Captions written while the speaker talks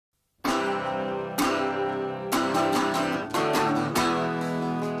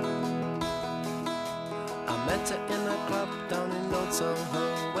her in a club down in Old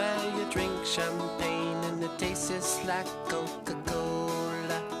Soho, where you drink champagne and it tastes like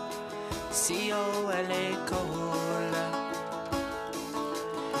Coca-Cola, C-O-L-A, cola.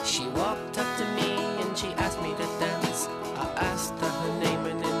 She walked up to me and she asked me to dance. I asked her her name,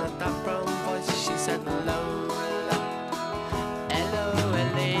 and in a dark brown voice she said Lola,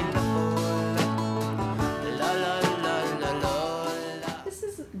 L-O-L-A, Lola, Lola, Lola. This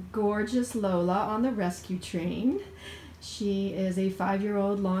is gorgeous Lola on the rescue train. She is a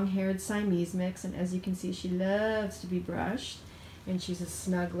 5-year-old long-haired Siamese mix, and as you can see, she loves to be brushed, and she's a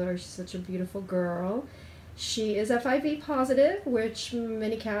snuggler. She's such a beautiful girl. She is FIV positive, which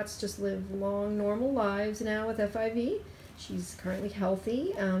many cats just live long, normal lives now with FIV. She's currently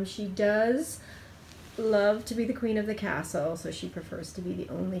healthy. She does love to be the queen of the castle, so she prefers to be the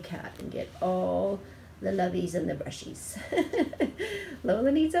only cat and get all the lovies and the brushies.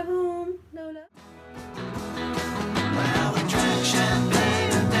 Lola needs a home. Lola.